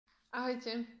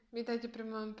Ahojte, vítajte pri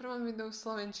mojom prvom videu v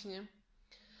slovenčine.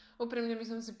 Úprimne by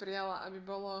som si prijala, aby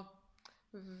bolo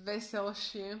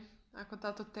veselšie ako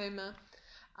táto téma,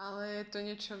 ale je to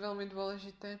niečo veľmi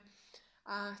dôležité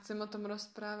a chcem o tom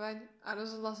rozprávať a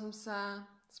rozhodla som sa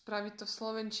spraviť to v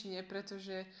slovenčine,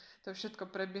 pretože to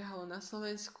všetko prebiehalo na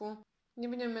Slovensku.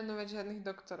 Nebudem menovať žiadnych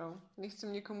doktorov,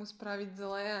 nechcem nikomu spraviť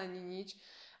zlé ani nič.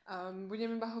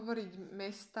 Budem iba hovoriť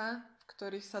mesta, v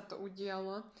ktorých sa to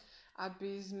udialo,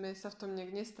 aby sme sa v tom nejak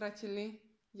nestratili,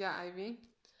 ja aj vy.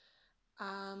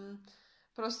 A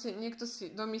proste niekto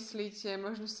si domyslíte,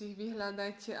 možno si ich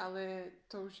vyhľadáte, ale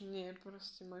to už nie je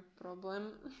proste môj problém,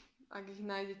 ak ich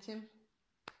nájdete.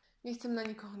 Nechcem na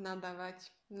nikoho nadávať,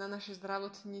 na naše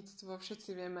zdravotníctvo,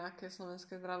 všetci vieme, aké je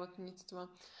slovenské zdravotníctvo.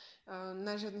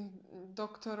 Na žiadnych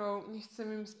doktorov, nechcem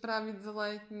im spraviť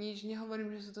zle, nič,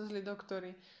 nehovorím, že sú to zlí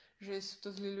doktori, že sú to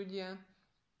zlí ľudia.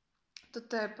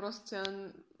 Toto je proste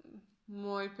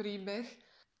môj príbeh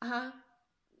a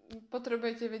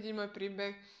potrebujete vedieť môj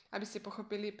príbeh, aby ste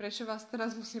pochopili, prečo vás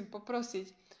teraz musím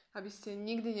poprosiť, aby ste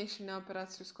nikdy nešli na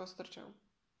operáciu s kostrčou.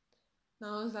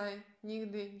 Naozaj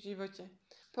nikdy v živote.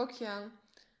 Pokiaľ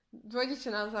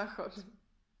dôjdete na záchod,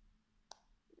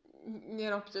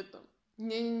 nerobte to.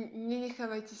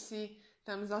 Nenechávajte si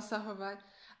tam zasahovať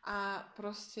a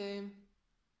proste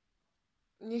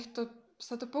nech to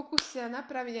sa to pokúsia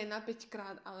napraviť aj na 5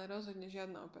 krát, ale rozhodne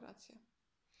žiadna operácia.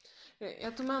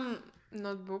 Ja tu mám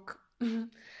notebook,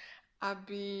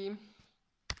 aby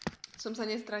som sa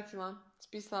nestratila.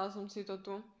 Spísala som si to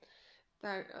tu,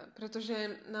 tak, pretože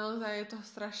naozaj je toho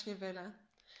strašne veľa.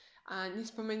 A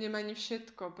nespomeniem ani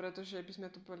všetko, pretože by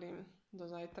sme tu boli do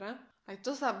zajtra. Aj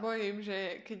to sa bojím,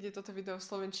 že keď je toto video v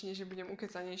slovenčine, že budem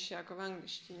ukecanejšia ako v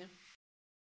angličtine.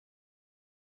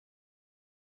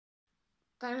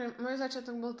 Takže môj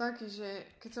začiatok bol taký, že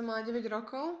keď som mala 9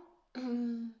 rokov,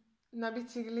 na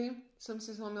bicykli som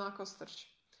si zlomila kostrč.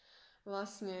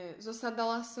 Vlastne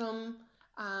zosadala som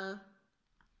a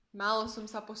málo som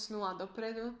sa posunula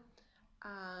dopredu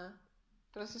a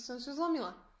proste som si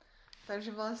zlomila.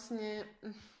 Takže vlastne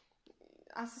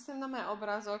asi sem nám aj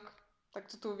obrázok, tak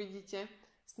to tu uvidíte,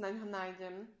 snáď ho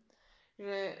nájdem,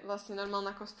 že vlastne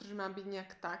normálna kostrč má byť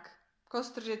nejak tak.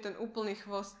 Kostrč je ten úplný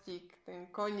chvostík, ten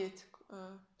koniec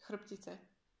chrbtice.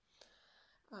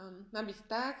 Má byť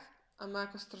tak a moja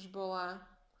kostrč bola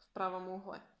v pravom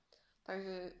uhle.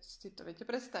 Takže si to viete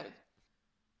predstaviť.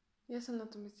 Ja som na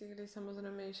tom bicykli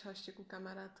samozrejme išla ešte ku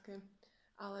kamarátke,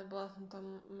 ale bola som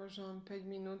tam možno len 5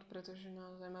 minút, pretože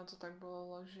naozaj ma to tak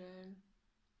bolelo, že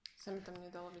sa mi tam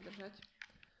nedalo vydržať.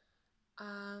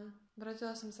 A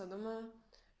vrátila som sa domov.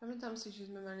 Pamätám si, že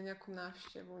sme mali nejakú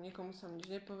návštevu, nikomu som nič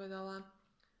nepovedala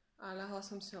a ľahla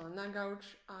som si len na gauč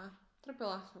a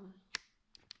trpela som.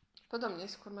 Potom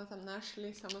neskôr ma tam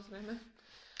našli, samozrejme.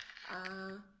 A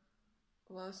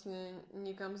vlastne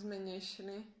nikam sme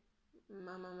nešli.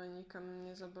 Mama ma nikam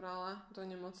nezobrala do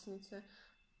nemocnice,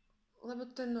 lebo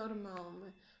to je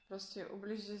normálne. Proste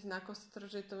ubližte si na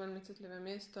kostrč, že je to veľmi citlivé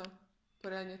miesto,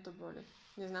 poriadne to boli.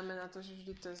 Neznamená to, že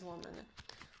vždy to je zlomené.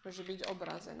 Môže byť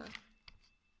obrazená.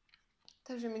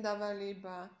 Takže mi dávali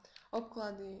iba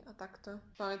obklady a takto.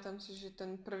 Pamätám si, že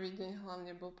ten prvý deň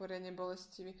hlavne bol poriadne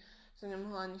bolestivý. Som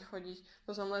nemohla ani chodiť.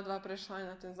 To som ledva prešla aj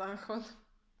na ten záchod.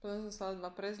 Potom som sa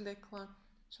ledva prezliekla.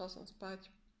 Šla som spať.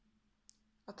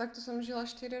 A takto som žila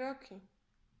 4 roky.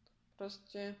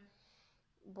 Proste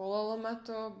bolelo ma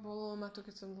to,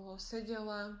 keď som dlho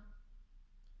sedela.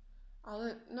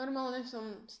 Ale normálne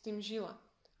som s tým žila.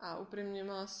 A úprimne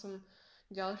mala som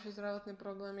ďalšie zdravotné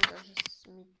problémy, takže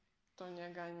mi to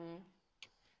nejak ani...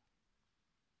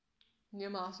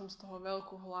 Nemala som z toho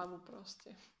veľkú hlavu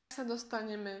proste. Ak sa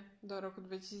dostaneme do roku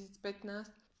 2015,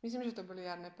 myslím, že to boli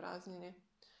jarné prázdniny.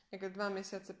 Nejaké 2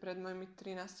 mesiace pred mojimi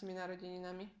 13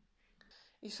 narodeninami.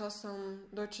 Išla som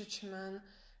do Čičman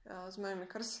s mojimi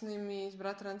krstnými, s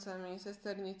bratrancami,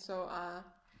 sesternicou a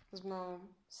s mojou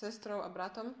sestrou a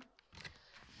bratom.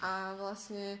 A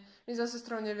vlastne my so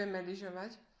sestrou nevieme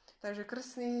lyžovať, takže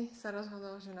krstný sa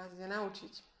rozhodol, že nás ide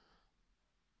naučiť.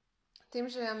 Tým,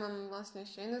 že ja mám vlastne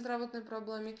ešte iné zdravotné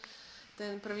problémy,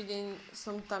 ten prvý deň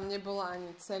som tam nebola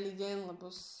ani celý deň, lebo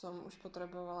som už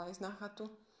potrebovala ísť na chatu.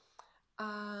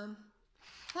 A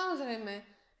samozrejme,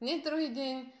 hneď druhý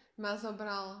deň ma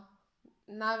zobral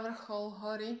na vrchol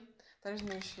hory, takže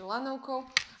sme išli lanovkou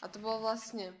a to bol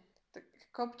vlastne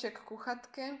kopček ku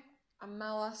chatke a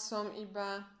mala som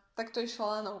iba, takto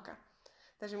išla lanovka.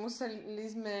 Takže museli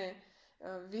sme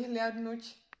vyhliadnúť,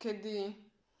 kedy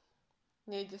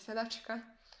nejde sedačka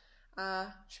a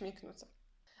šmyknúť sa.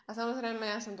 A samozrejme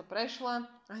ja som to prešla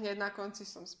a hneď na konci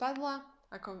som spadla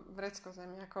ako vrecko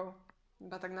zemiakov,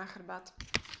 iba tak na chrbát.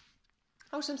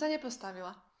 A už som sa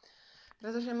nepostavila,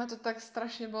 pretože ma to tak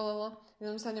strašne bolelo,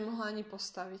 že som sa nemohla ani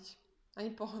postaviť,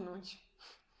 ani pohnúť.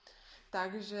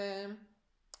 Takže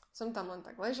som tam len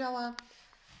tak ležala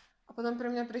a potom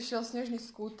pre mňa prišiel snežný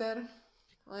skúter,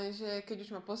 lenže keď už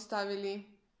ma postavili,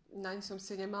 naň som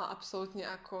si nemala absolútne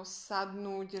ako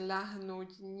sadnúť,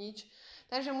 ľahnúť, nič.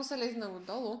 Takže museli ísť znovu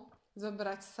dolu,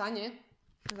 zobrať sane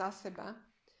za seba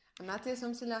a na tie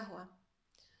som si ľahla.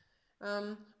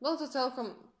 Bolo to celkom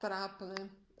trápne,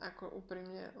 ako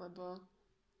úprimne, lebo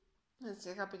si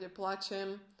chápete,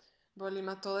 plačem, bolí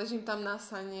ma to, ležím tam na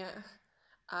saniach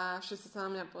a všetci sa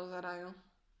na mňa pozerajú.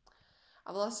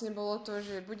 A vlastne bolo to,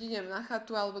 že buď idem na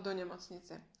chatu alebo do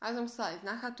nemocnice. A som chcela ísť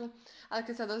na chatu, ale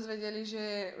keď sa dozvedeli,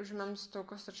 že už mám s tou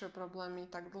kostrčou problémy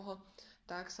tak dlho,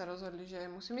 tak sa rozhodli, že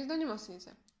musím ísť do nemocnice.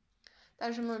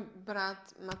 Takže môj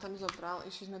brat ma tam zobral,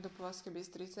 išli sme do Považskej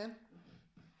Bystrice,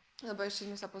 lebo ešte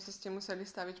sme sa po ceste museli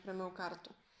staviť pre moju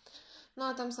kartu. No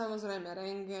a tam samozrejme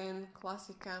rentgen,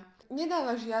 klasika.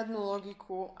 Nedáva žiadnu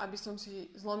logiku, aby som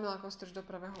si zlomila kostrč do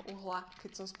pravého uhla,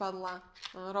 keď som spadla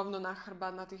rovno na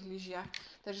chrbát na tých lyžiach.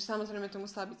 Takže samozrejme to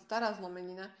musela byť stará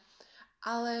zlomenina,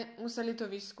 ale museli to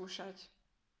vyskúšať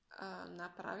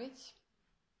napraviť.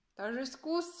 Takže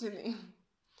skúsili.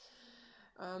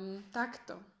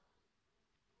 Takto.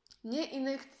 Mne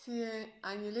injekcie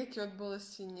ani lieky od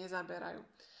bolesti nezaberajú.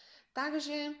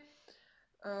 Takže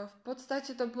v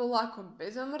podstate to bolo ako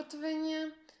bez omrtvenia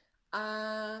a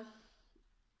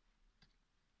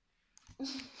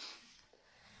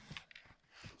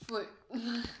to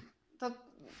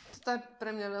je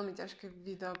pre mňa veľmi ťažké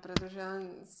video, pretože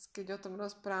keď o tom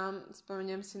rozprávam,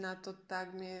 spomeniem si na to,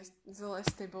 tak mi je zle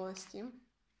z tej bolesti.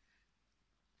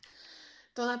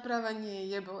 To naprávanie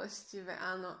je bolestivé,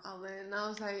 áno, ale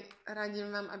naozaj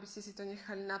radím vám, aby ste si to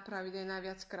nechali napraviť aj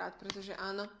najviackrát, pretože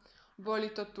áno,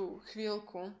 boli to tú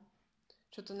chvíľku,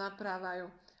 čo to naprávajú,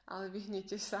 ale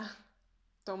vyhnite sa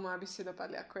tomu, aby ste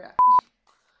dopadli ako ja.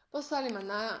 Poslali ma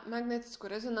na magnetickú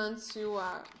rezonanciu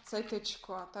a CT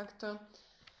a takto.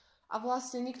 A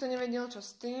vlastne nikto nevedel, čo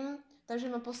s tým, takže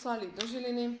ma poslali do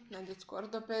Žiliny na detskú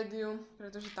ortopédiu,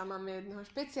 pretože tam máme jedného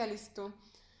špecialistu.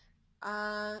 A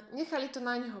nechali to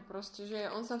na neho proste, že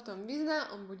on sa v tom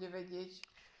vyzná, on bude vedieť,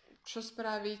 čo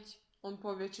spraviť, on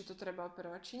povie, či to treba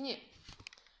operovať, či nie.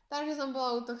 Takže som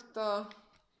bola u tohto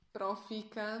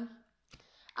profíka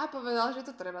a povedal, že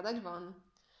to treba dať von.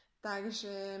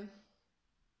 Takže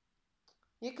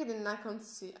niekedy na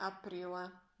konci apríla,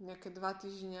 nejaké 2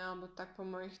 týždne alebo tak po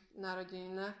mojich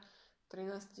narodeninách,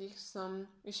 13 som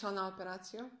išla na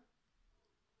operáciu.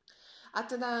 A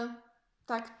teda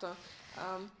takto.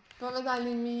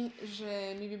 Povedali mi,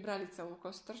 že mi vybrali celú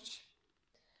kostrč,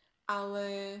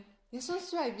 ale ja som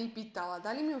si ju aj vypýtala.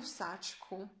 Dali mi ju v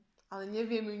sáčku, ale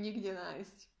neviem ju nikde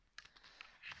nájsť.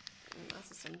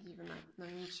 Asi som divná, no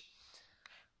nič.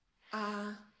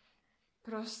 A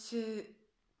proste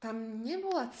tam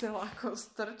nebola celá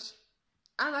kostrč.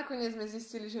 A nakoniec sme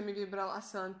zistili, že mi vybral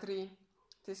asi len 3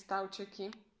 tie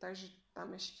stavčeky, takže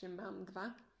tam ešte mám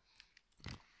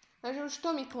 2. Takže už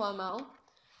to mi klamal.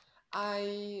 Aj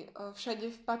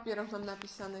všade v papieroch mám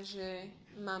napísané, že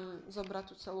mám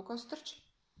zobrať tú celú kostrč.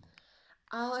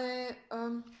 Ale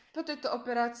po tejto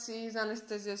operácii z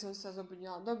anestézie som sa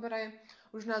zobudila dobre.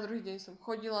 Už na druhý deň som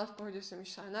chodila, v pohode som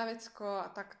išla aj na vecko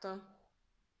a takto.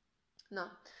 No.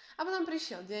 A potom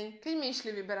prišiel deň, keď mi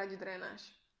išli vyberať drenáž.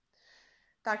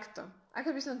 Takto.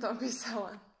 Ako by som to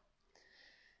opísala?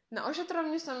 Na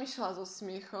ošetrovňu som išla so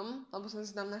smiechom, lebo som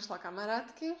si tam našla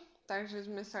kamarátky. Takže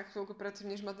sme sa chvíľku predtým,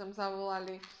 než ma tam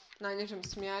zavolali, na niečom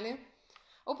smiali.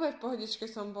 Úplne v pohodičke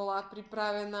som bola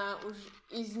pripravená už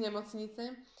ísť z nemocnice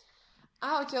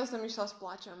a odtiaľ som išla s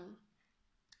plačom.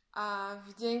 A v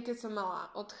deň, keď som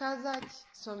mala odchádzať,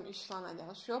 som išla na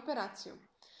ďalšiu operáciu.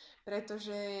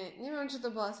 Pretože neviem, či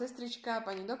to bola sestrička,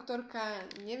 pani doktorka,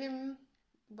 neviem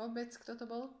vôbec, kto to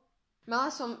bol. Mala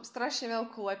som strašne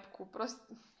veľkú lebku, proste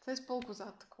cez polku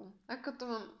zadku. Ako to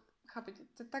mám, chápete,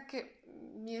 to je také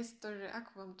miesto, že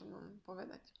ako vám to mám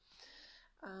povedať.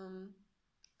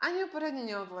 Ani ho poriadne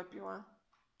neodlepila.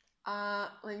 A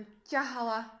len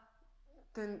ťahala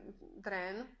ten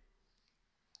drén.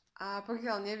 A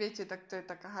pokiaľ neviete, tak to je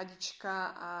taká hadička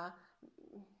a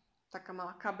taká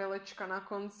malá kabelečka na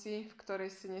konci, v ktorej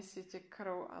si nesiete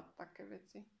krv a také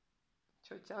veci,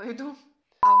 čo ťa idú.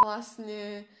 A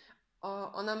vlastne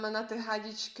ona má na tej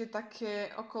hadičke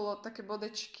také okolo také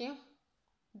bodečky,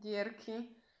 dierky,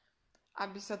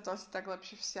 aby sa to asi tak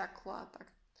lepšie vsiaklo a tak.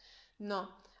 No.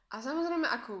 A samozrejme,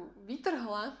 ako ju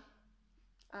vytrhla,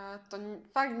 to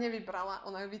fakt nevybrala,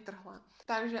 ona ju vytrhla.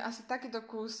 Takže asi takýto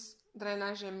kus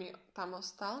drenáže mi tam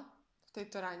ostal v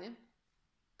tejto rane.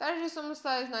 Takže som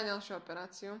musela ísť na ďalšiu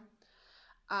operáciu.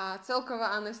 A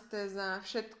celková anestéza,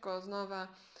 všetko znova.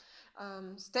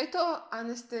 Z tejto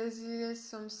anestézie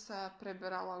som sa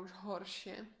preberala už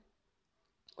horšie.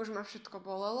 Už ma všetko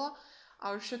bolelo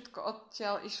a už všetko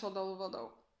odtiaľ išlo dolu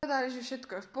vodou. Povedali, že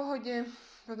všetko je v pohode,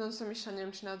 potom som išla,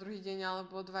 neviem, či na druhý deň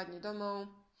alebo 2 dní domov.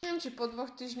 Neviem, či po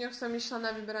 2 týždňoch som išla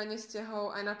na vyberanie stehov,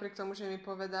 aj napriek tomu, že mi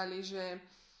povedali, že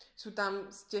sú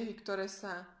tam stehy, ktoré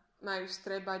sa majú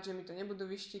vstrebať, že mi to nebudú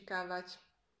vyštikávať,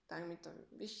 tak mi to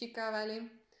vyštikávali.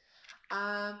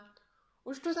 A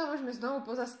už tu sa môžeme znovu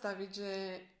pozastaviť, že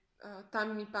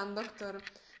tam mi pán doktor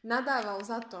nadával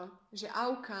za to, že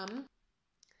aukám,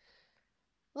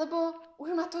 lebo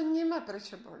už ma to nemá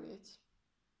prečo bolieť.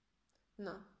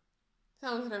 No.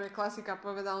 Samozrejme, klasika,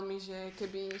 povedal mi, že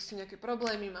keby sú nejaké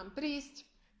problémy, mám prísť.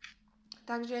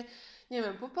 Takže,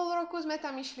 neviem, po pol roku sme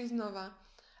tam išli znova.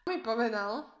 Mi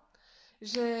povedal,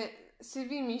 že si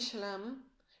vymýšľam,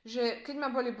 že keď ma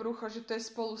boli brucho, že to je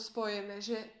spolu spojené,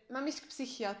 že mám ísť k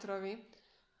psychiatrovi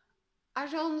a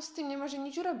že on s tým nemôže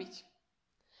nič urobiť.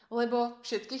 Lebo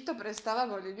všetkých to prestáva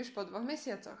boliť už po 2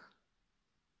 mesiacoch.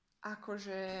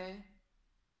 Akože...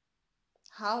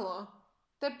 Halo...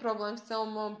 To je problém v celom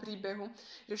môjom príbehu,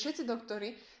 že všetci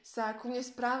doktori sa ku mne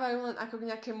správajú len ako k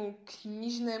nejakému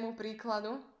knižnému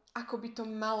príkladu, ako by to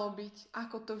malo byť,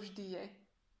 ako to vždy je.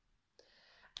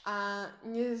 A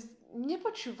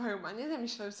nepočúvajú ma,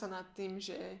 nezamýšľajú sa nad tým,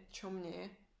 že čo mne je,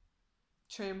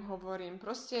 čo im hovorím.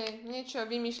 Proste niečo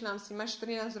vymýšľam si, máš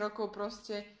 13 rokov,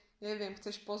 proste, neviem,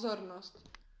 chceš pozornosť.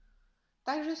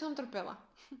 Takže som trpela.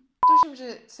 Tuším,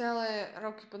 že celé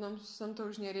roky potom som to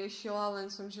už neriešila,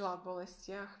 len som žila v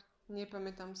bolestiach.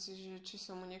 Nepamätám si, že či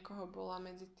som u niekoho bola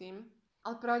medzi tým.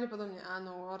 Ale pravdepodobne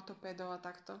áno, u ortopédov a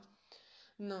takto.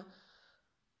 No.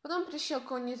 Potom prišiel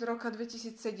koniec roka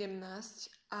 2017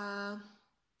 a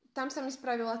tam sa mi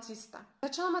spravila cysta.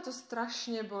 Začala ma to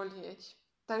strašne bolieť.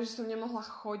 Takže som nemohla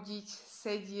chodiť,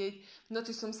 sedieť. V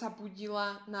noci som sa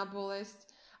budila na bolesť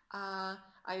a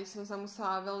aj som sa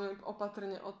musela veľmi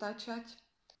opatrne otáčať.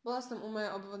 Bola som u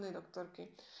mojej obvodnej doktorky.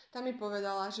 Tá mi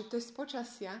povedala, že to je z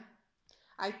počasia,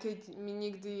 aj keď mi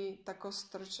nikdy tá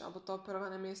kostrč alebo to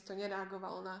operované miesto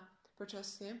nereagovalo na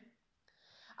počasie.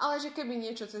 Ale že keby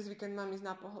niečo cez víkend mám ísť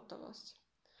na pohotovosť.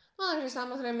 No takže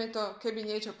samozrejme to, keby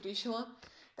niečo prišlo,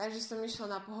 takže som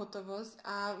išla na pohotovosť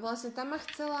a vlastne tam ma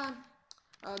chcela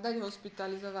dať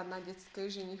hospitalizovať na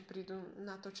detskej, že nech prídu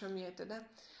na to, čo mi je teda.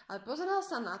 Ale pozerala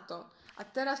sa na to a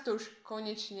teraz to už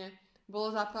konečne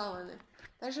bolo zapálené.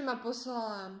 Takže ma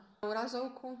poslala na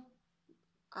úrazovku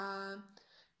a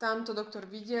tam to doktor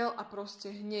videl a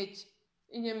proste hneď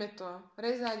ideme to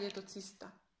rezať, je to cysta.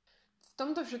 V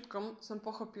tomto všetkom som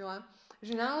pochopila,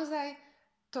 že naozaj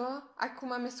to, akú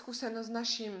máme skúsenosť s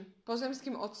našim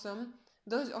pozemským otcom,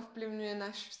 dosť ovplyvňuje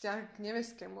náš vzťah k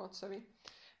nebeskému otcovi.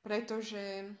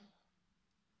 Pretože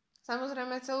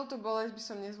samozrejme celú tú bolesť by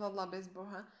som nezvládla bez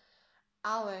Boha,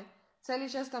 ale celý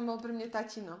čas tam bol pri mne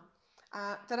tatino.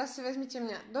 A teraz si vezmite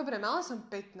mňa, dobre, mala som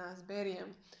 15,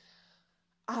 beriem,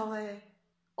 ale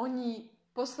oni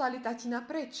poslali tatina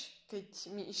preč,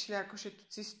 keď mi išli akože tú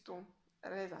cystu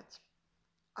rezať.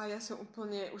 A ja som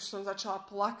úplne, už som začala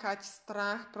plakať,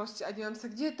 strach, proste a dívam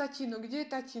sa, kde je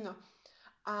tatino?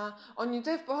 A oni,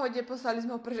 to je v pohode, poslali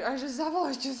sme ho preč, a že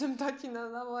zavolajte sem tatina.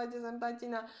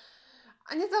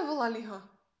 A nezavolali ho.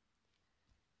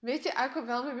 Viete, ako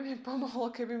veľmi by mi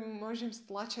pomohlo, keby mi môžem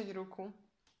stlačať ruku.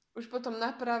 Už potom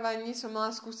na právaní som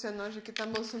mala skúsenosť, že keď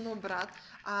tam bol so mnou brat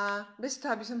a bez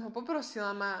toho, aby som ho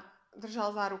poprosila, ma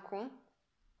držal za ruku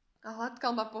a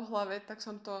hladkal ma po hlave, tak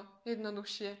som to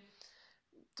jednoduchšie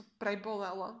to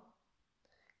prebolelo.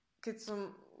 Keď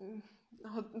som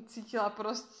ho cítila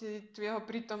proste tú jeho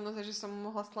prítomnosť, že som mu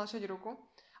mohla stlačať ruku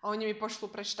a oni mi pošlú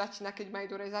preč tatina, keď ma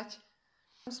idú rezať.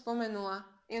 Spomenula,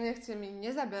 injekcie mi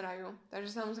nezaberajú, takže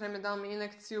samozrejme dal mi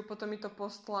injekciu, potom mi to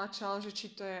postláčal, že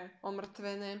či to je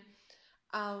omrtvené,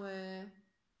 ale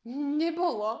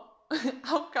nebolo.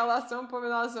 Aukala som,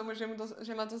 povedala som mu,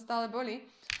 že ma to stále boli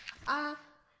a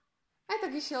aj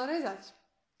tak išiel rezať.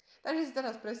 Takže si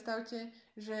teraz predstavte,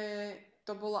 že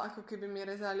to bolo ako keby mi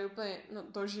rezali úplne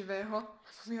do živého,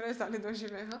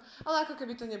 ale ako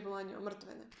keby to nebolo ani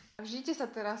omrtvené. Vžite sa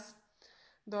teraz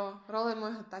do role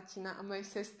môjho tatina a mojej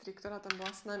sestry, ktorá tam bola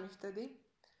s nami vtedy,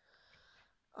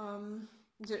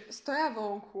 že stoja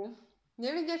vonku,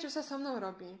 nevidia, čo sa so mnou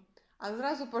robí a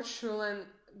zrazu počujú len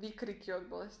výkriky od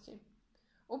bolesti.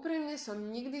 Úprimne som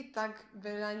nikdy tak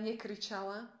veľa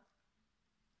nekričala,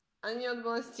 ani od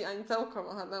bolesti, ani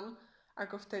celkovo hádam,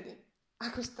 ako vtedy.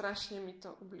 Ako strašne mi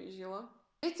to ublížilo.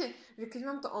 Viete, že keď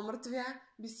vám to omrtvia,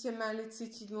 by ste mali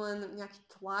cítiť len nejaký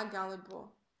tlak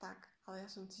alebo tak. ale ja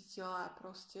som cítila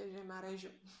proste, že ma režu.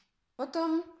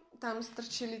 Potom tam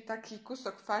strčili taký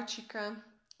kúsok fáčika,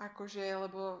 akože,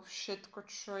 lebo všetko,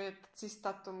 čo je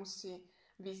cysta, to musí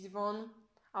výjsť von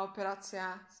a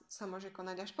operácia sa môže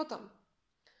konať až potom.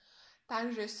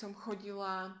 Takže som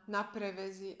chodila na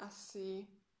prevezy asi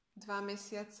 2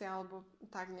 mesiace alebo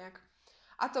tak nejak.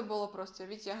 A to bolo proste,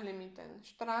 vyťahli mi ten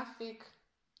štráfik,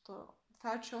 to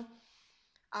fáčo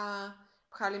a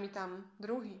pchali mi tam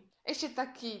druhý. Ešte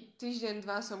taký týždeň,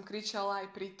 2 som kričala aj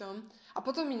pri tom a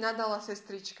potom mi nadala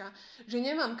sestrička, že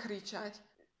nemám kričať,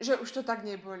 že už to tak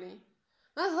neboli.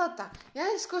 No zlata, ja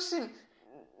skúsim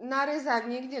narezať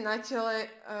niekde na tele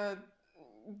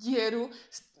dieru,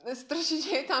 strčiť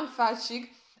jej tam fáčik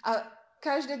a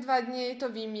každé 2 dni jej to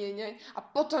vymieňať a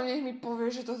potom nech mi povie,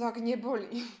 že to tak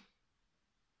neboli.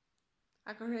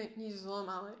 Akože nič zlom,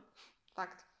 ale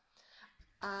fakt.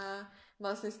 A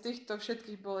vlastne z týchto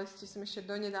všetkých bolestí som ešte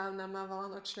donedávna mávala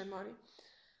nočné mory.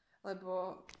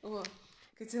 Lebo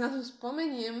keď si na to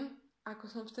spomeniem, ako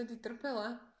som vtedy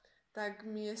trpela, tak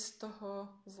mi je z toho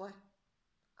zle.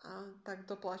 A tak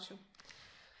doplaču.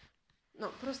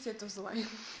 No, proste je to zle.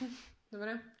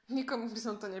 Dobre? Nikomu by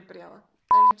som to neprijala.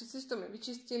 Takže tú cestu mi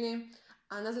vyčistili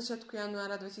a na začiatku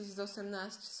januára 2018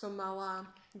 som mala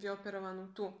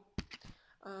vyoperovanú tu.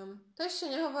 To ešte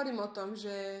nehovorím o tom,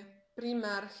 že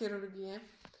primár chirurgie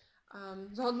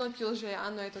zhodnotil, že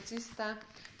áno, je to cysta,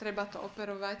 treba to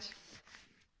operovať.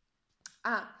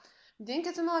 A v deň,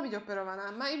 keď som mala byť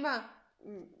operovaná, ma iba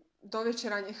do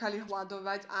večera nechali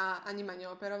hľadovať a ani ma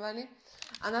neoperovali.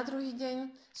 A na druhý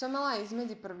deň som mala ísť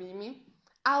medzi prvými,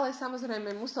 ale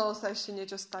samozrejme muselo sa ešte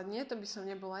niečo stať, nie? To by som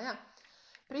nebola ja.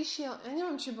 Prišiel, ja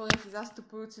neviem, či bol nejaký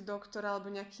zastupujúci doktor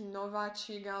alebo nejaký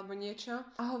nováčik alebo niečo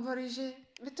a hovorí, že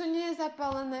to nie je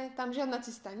zapálené, tam žiadna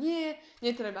cysta nie je,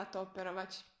 netreba to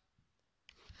operovať.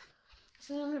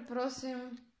 Som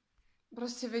prosím,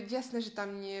 proste veď jasné, že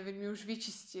tam nie je, veď mi už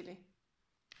vyčistili.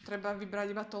 Treba vybrať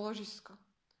iba to ložisko.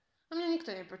 A mňa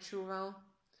nikto nepočúval.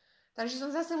 Takže som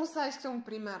zase musela ísť k tomu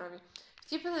primárovi.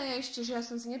 Vtipné je ešte, že ja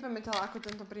som si nepamätala, ako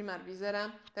tento primár vyzerá,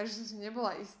 takže som si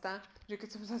nebola istá, že keď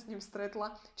som sa s ním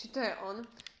stretla, či to je on.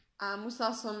 A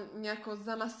musela som nejako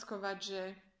zamaskovať, že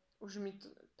už mi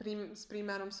s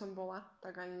primárom som bola,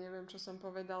 tak ani neviem, čo som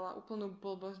povedala. Úplnú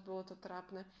blbosť, bolo to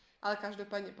trápne. Ale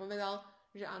každopádne povedal,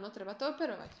 že áno, treba to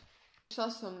operovať.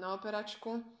 Išla som na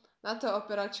operačku. Na tej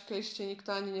operačke ešte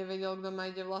nikto ani nevedel, kto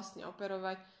ma ide vlastne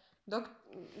operovať.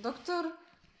 Doktor,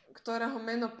 ktorého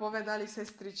meno povedali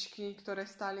sestričky, ktoré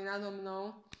stáli nado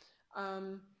mnou,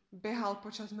 behal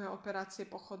počas mojej operácie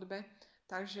po chodbe,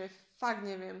 takže fakt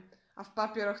neviem. A v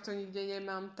papieroch to nikde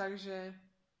nemám, takže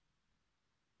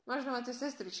možno ma tie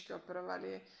sestričky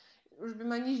operovali. Už by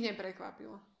ma nič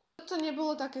neprekvapilo. To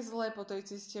nebolo také zlé po tej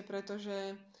cyste,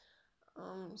 pretože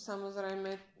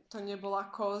samozrejme to nebola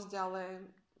kosť, ale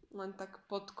len tak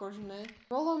podkožné.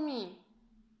 Bolo mi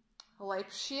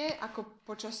lepšie ako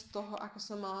počas toho, ako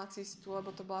som mala cystu, lebo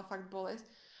to bola fakt bolesť,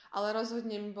 ale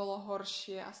rozhodne mi bolo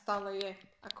horšie a stále je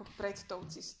ako pred tou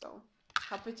cystou.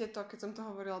 Chápete to? Keď som to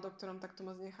hovorila doktorom, tak to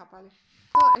moc nechápali.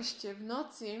 To ešte v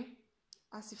noci,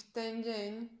 asi v ten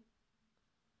deň,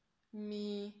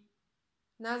 mi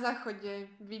na záchode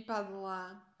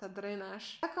vypadla tá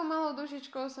drenáž. Takou malou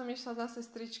dušičkou som išla za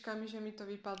sestričkami, že mi to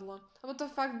vypadlo. Lebo to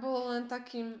fakt bolo len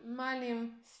takým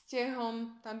malým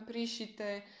stehom tam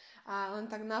prišité a len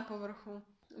tak na povrchu.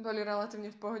 Boli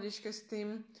relatívne v pohodičke s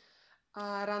tým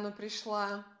a ráno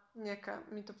prišla nejaká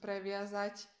mi to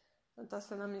previazať a tá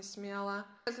sa na mne smiala.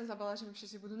 Ja som sa bála, že mi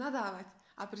všetci budú nadávať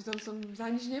a pritom som za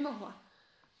nič nemohla.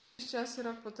 Ešte asi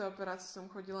rok po tej operácii som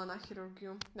chodila na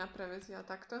chirurgiu, na prevezy a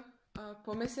takto.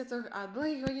 Po mesiacoch a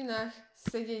dlhých hodinách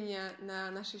sedenia na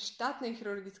našej štátnej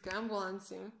chirurgickej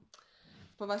ambulancii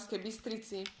v Považskej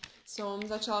Bystrici som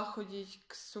začala chodiť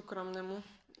k súkromnému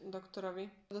doktorovi.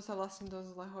 To sa vlastne dosť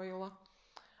zle hojilo.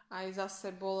 Aj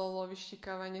zase bolelo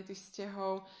vyštikávanie tých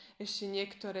stehov. Ešte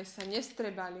niektoré sa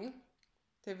nestrebali,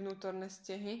 tie vnútorné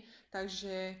stehy,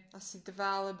 takže asi 2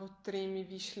 alebo 3 mi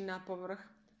vyšli na povrch.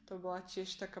 To bola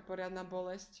tiež taká poriadna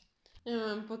bolesť.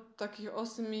 Neviem, po takých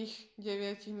 8-9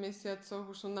 mesiacoch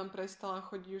už som tam prestala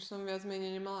chodiť, už som viac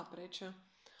menej nemala prečo.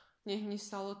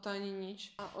 Nehnisalo to ani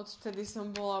nič. A odvtedy som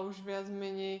bola už viac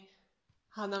menej,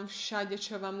 hádam všade,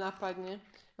 čo vám napadne.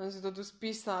 Som si to tu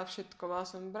spísala všetko. Bola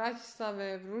som v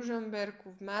Bratislave, v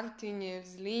Ružomberku, v Martine, v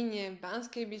Zlíne, v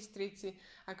Banskej Bystrici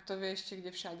a kto vie ešte kde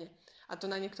všade. A to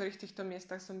na niektorých týchto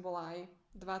miestach som bola aj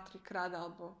 2-3 krát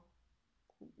alebo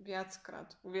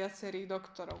viackrát u viacerých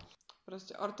doktorov.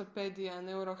 Proste ortopédia,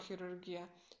 neurochirurgia,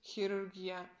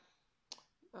 chirurgia,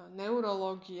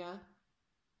 neurológia,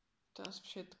 to je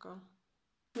všetko.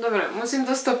 Dobre, musím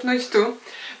to stopnúť tu,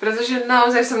 pretože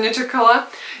naozaj som nečakala,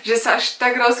 že sa až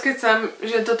tak rozkecam,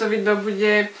 že toto video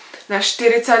bude na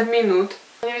 40 minút.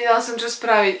 Nevedela som čo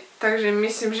spraviť, takže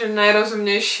myslím, že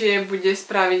najrozumnejšie bude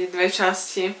spraviť dve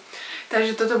časti.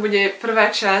 Takže toto bude prvá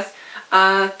časť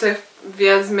a to je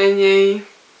viac menej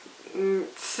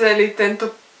celý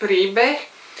tento príbeh.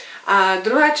 A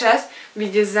druhá časť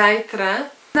vyjde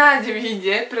zajtra. Snáď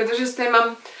vyjde, pretože z tej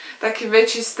mám taký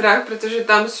väčší strach, pretože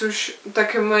tam sú už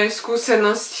také moje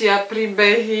skúsenosti a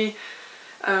príbehy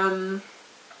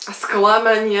a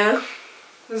sklamania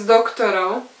s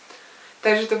doktorov.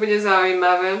 Takže to bude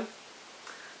zaujímavé.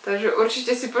 Takže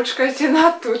určite si počkajte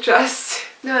na tú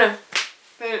časť. Dobre,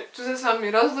 tu sa s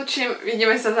vami rozlučím,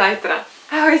 vidíme sa zajtra.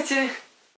 Ahojte!